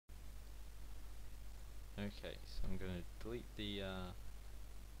Okay, so I'm going to delete the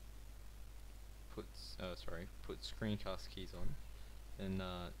put screencast keys on, then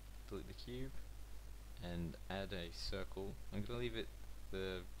delete the cube and add a circle. I'm going to leave it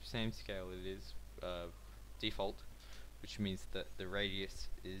the same scale it is, default, which means that the radius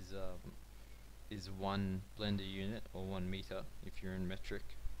is 1 blender unit, or 1 meter if you're in metric,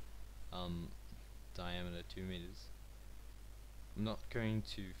 diameter 2 meters. I'm not going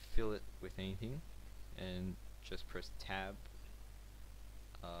to fill it with anything, and just press tab.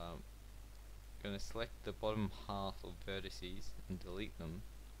 Going to select the bottom half of vertices and delete them,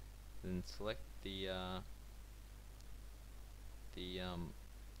 then select the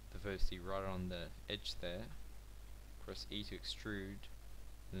vertice right on the edge there, press E to extrude,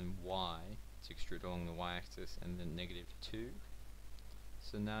 then Y to extrude along the Y axis, and then -2.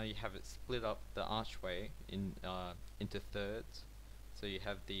 So now you have it split up the archway into thirds. So you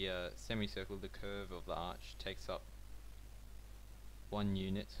have the semicircle, the curve of the arch takes up 1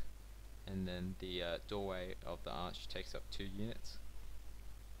 unit, and then the doorway of the arch takes up 2 units,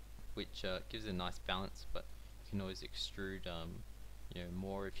 which gives a nice balance. But you can always extrude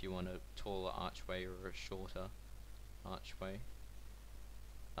more if you want a taller archway or a shorter archway.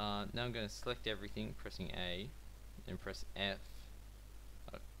 Now I'm going to select everything, pressing A, and press F,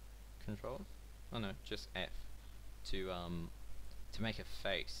 Control? Oh no, just F to make a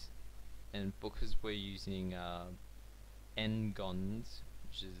face. And because we're using n-gons,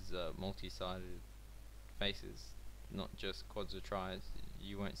 which is multi-sided faces, not just quads or tris,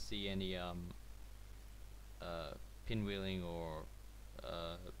 you won't see any pinwheeling or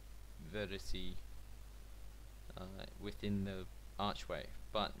vertice within the archway.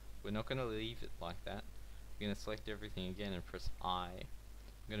 But we're not going to leave it like that. We're going to select everything again and press I.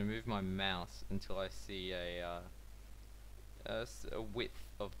 I'm going to move my mouse until I see a width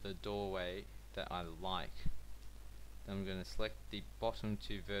of the doorway that I like. Then I'm going to select the bottom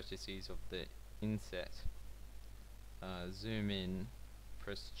 2 vertices of the inset, zoom in,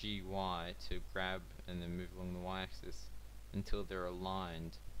 press GY to grab and then move along the Y axis until they're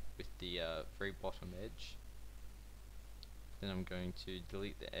aligned with the very bottom edge. Then I'm going to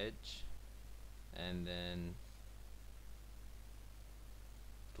delete the edge and then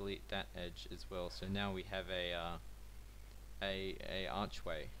delete that edge as well. So now we have a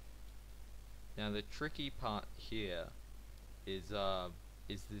archway. Now the tricky part here is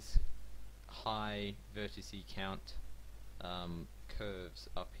this high vertice count curves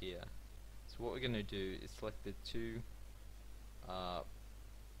up here. So what we're going to do is select the 2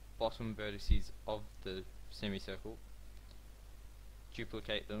 bottom vertices of the semicircle,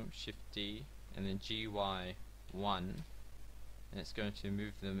 duplicate them, Shift D, and then GY1, and it's going to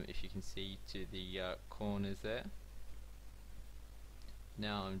move them, if you can see, to the corners there.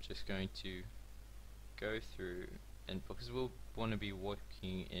 Now I'm just going to go through, and because we'll want to be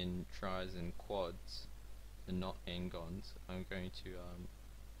working in tris and quads and not n-gons, I'm going to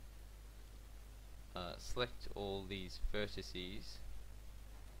select all these vertices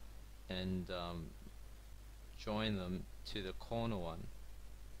and join them to the corner one.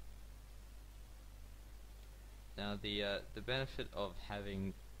 Now the benefit of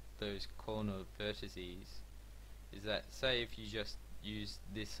having those corner vertices is that, say if you just use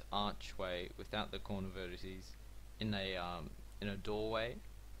this archway without the corner vertices in a doorway,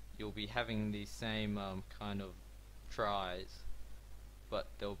 you'll be having the same kind of tris, but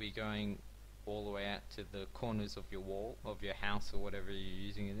they'll be going all the way out to the corners of your wall of your house or whatever you're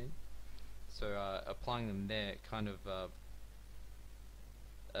using it in. So applying them there kind of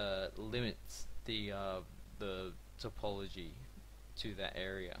limits the topology to that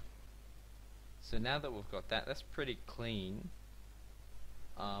area. So now that we've got that, that's pretty clean.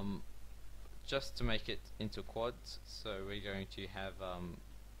 Just to make it into quads, so we're going to have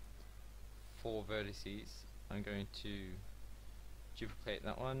 4 vertices. I'm going to duplicate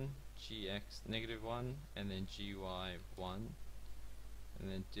that one, GX -1, and then GY1, and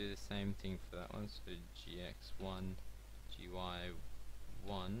then do the same thing for that one, so GX1,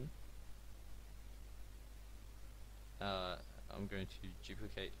 GY1. I'm going to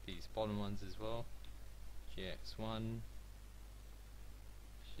duplicate these bottom ones as well, GX1,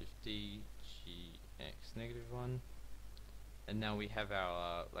 Shift D, GX -1, and now we have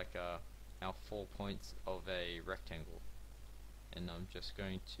our our 4 points of a rectangle, and I'm just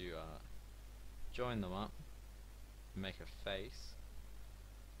going to join them up, make a face,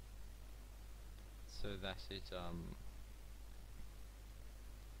 so that it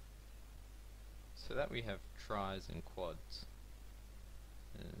so that we have tris and quads,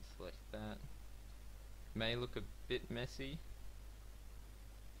 and select that. May look a bit messy,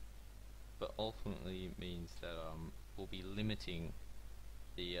 but ultimately means that we'll be limiting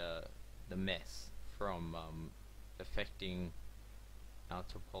the mess from affecting our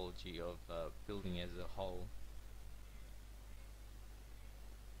topology of building as a whole.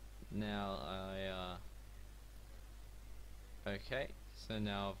 Now okay, so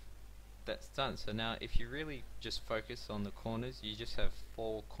now that's done. So now if you really just focus on the corners, you just have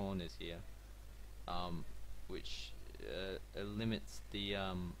 4 corners here, which limits the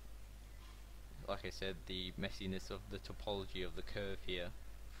like I said, the messiness of the topology of the curve here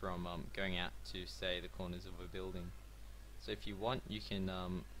from going out to, say, the corners of a building. So if you want, you can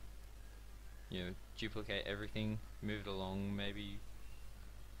duplicate everything, move it along maybe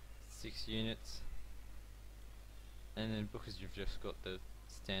 6 units, and then because you've just got the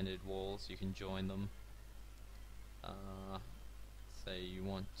standard walls, you can join them. Say you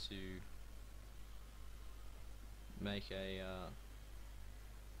want to make a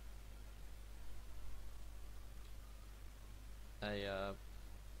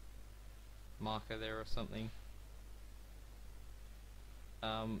marker there or something.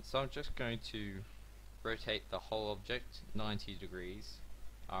 So I'm just going to rotate the whole object 90 degrees,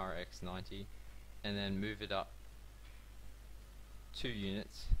 Rx 90, and then move it up 2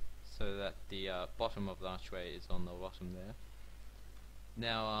 units so that the bottom of the archway is on the bottom there.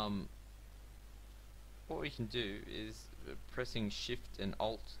 Now what we can do is pressing Shift and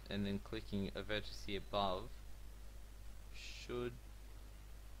Alt and then clicking a vertex above should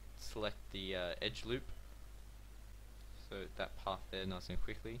select the edge loop, so that path there nice and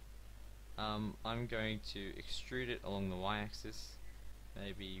quickly. I'm going to extrude it along the y-axis,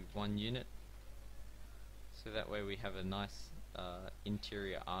 maybe 1 unit, so that way we have a nice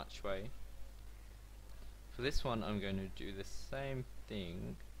interior archway. For this one I'm going to do the same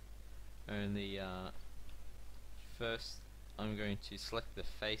thing, only first I'm going to select the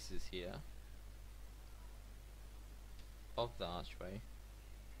faces here of the archway,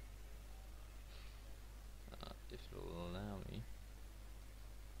 if it will allow me.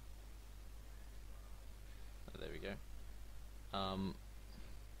 Oh, there we go. So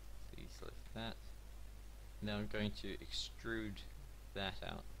you select that. Now I'm going to extrude that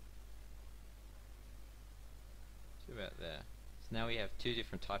out to about there. So now we have 2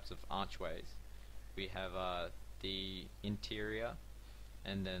 different types of archways. We have the interior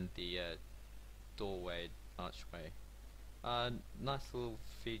and then the doorway archway. Nice little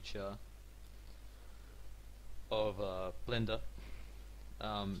feature of Blender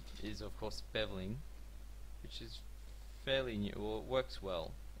is of course beveling, which is fairly new. Well, it works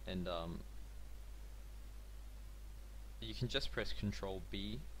well, and you can just press Control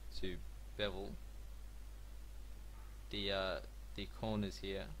B to bevel the corners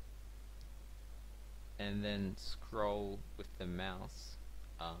here, and then scroll with the mouse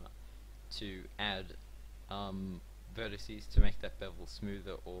to add vertices to make that bevel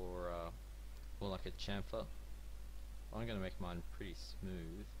smoother or more like a chamfer. I'm going to make mine pretty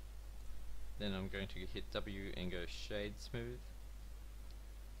smooth. Then I'm going to hit W and go shade smooth.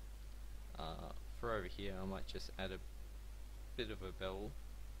 For over here I might just add a bit of a bevel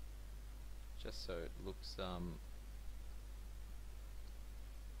just so it looks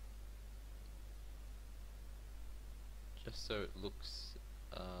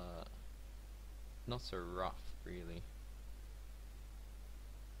not so rough really.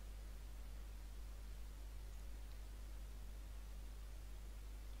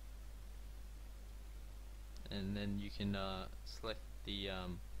 And then you can select the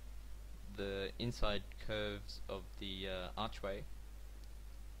inside curves of the archway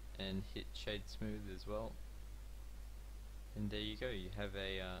and hit shade smooth as well, and there you go, you have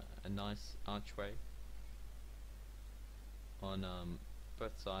a nice archway on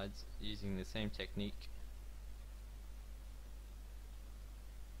both sides using the same technique.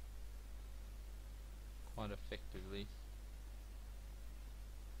 Quite effectively.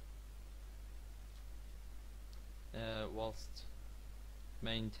 Whilst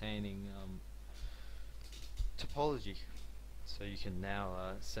maintaining topology. So you can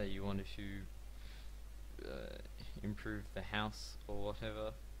now say you wanted to improve the house or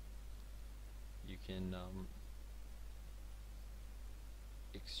whatever, you can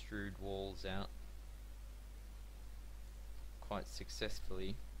extrude walls out quite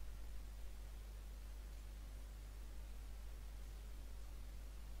successfully.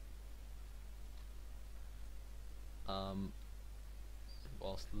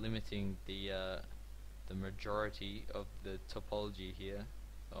 Whilst limiting the majority of the topology here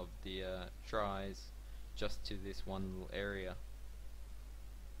of the tries just to this one little area.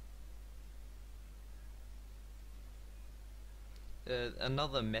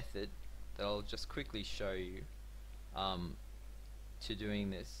 Another method I'll just quickly show you to doing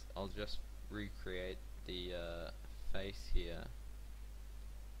this. I'll just recreate the face here,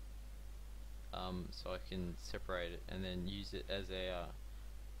 so I can separate it and then use it as a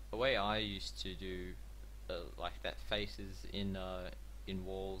way I used to do like that faces in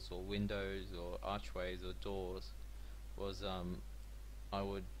walls or windows or archways or doors was I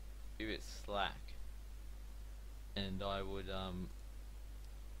would give it slack, and I would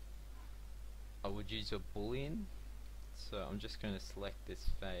use a boolean. So I'm just going to select this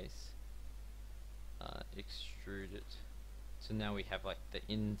face, extrude it. So now we have like the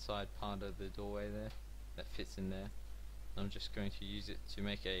inside part of the doorway there that fits in there. I'm just going to use it to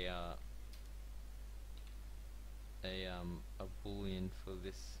make a boolean for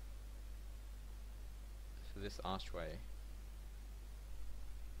this archway.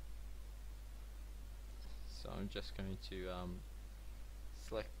 So I'm just going to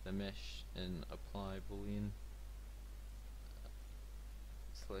select the mesh and apply boolean.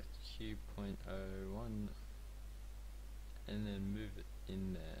 Select Q.01 and then move it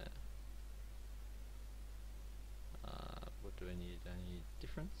in there. What do I need? I need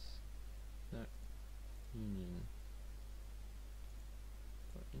difference? No. Union.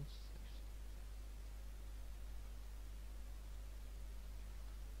 Or intersection.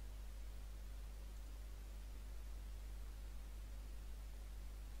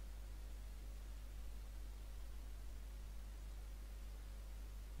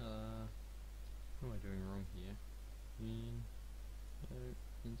 What am I doing wrong here? Union. No.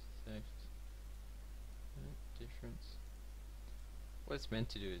 Intersect. No. Difference. What it's meant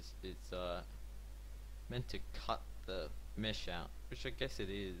to do is it's meant to cut the mesh out, which I guess it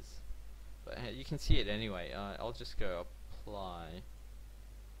is, but you can see it anyway. I'll just go apply,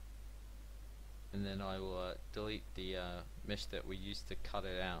 and then I will delete the mesh that we used to cut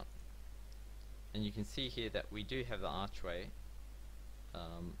it out, and you can see here that we do have the archway.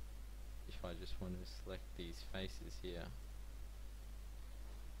 If I just want to select these faces here,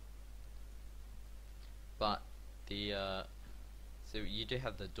 but the so you do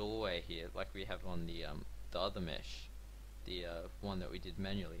have the doorway here, like we have on the other mesh, the one that we did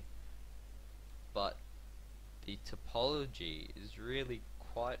manually. But the topology is really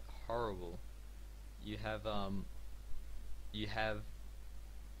quite horrible. You have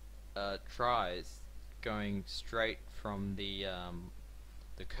tries going straight from the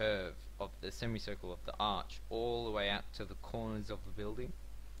curve of the semicircle of the arch all the way out to the corners of the building,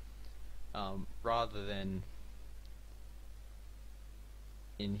 rather than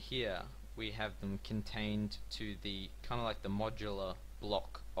in here we have them contained to the kind of like the modular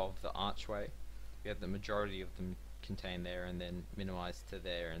block of the archway. We have the majority of them contained there and then minimized to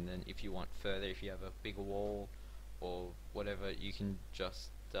there, and then if you want further, if you have a bigger wall or whatever, you can just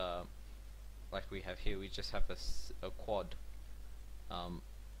like we have here, we just have a quad.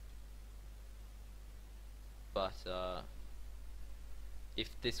 But if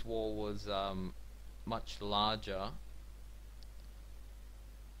this wall was much larger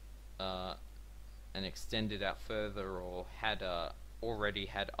and extended out further, or had already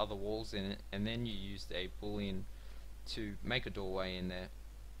had other walls in it, and then you used a boolean to make a doorway in there,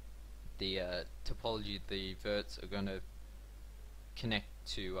 the topology, the verts are going to connect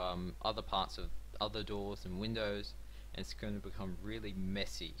to other parts of other doors and windows, and it's going to become really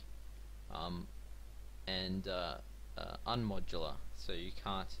messy and unmodular, so you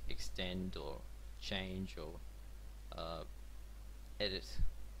can't extend or change or edit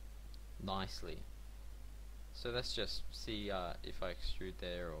nicely. So let's just see if I extrude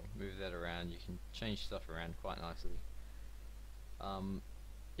there or move that around. You can change stuff around quite nicely.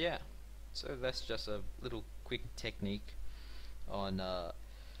 Yeah, so that's just a little quick technique on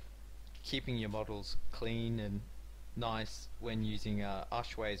keeping your models clean and nice when using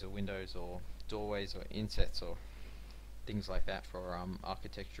archways or windows or doorways or insets or things like that for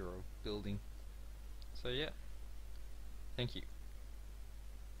architecture or building. So yeah, thank you.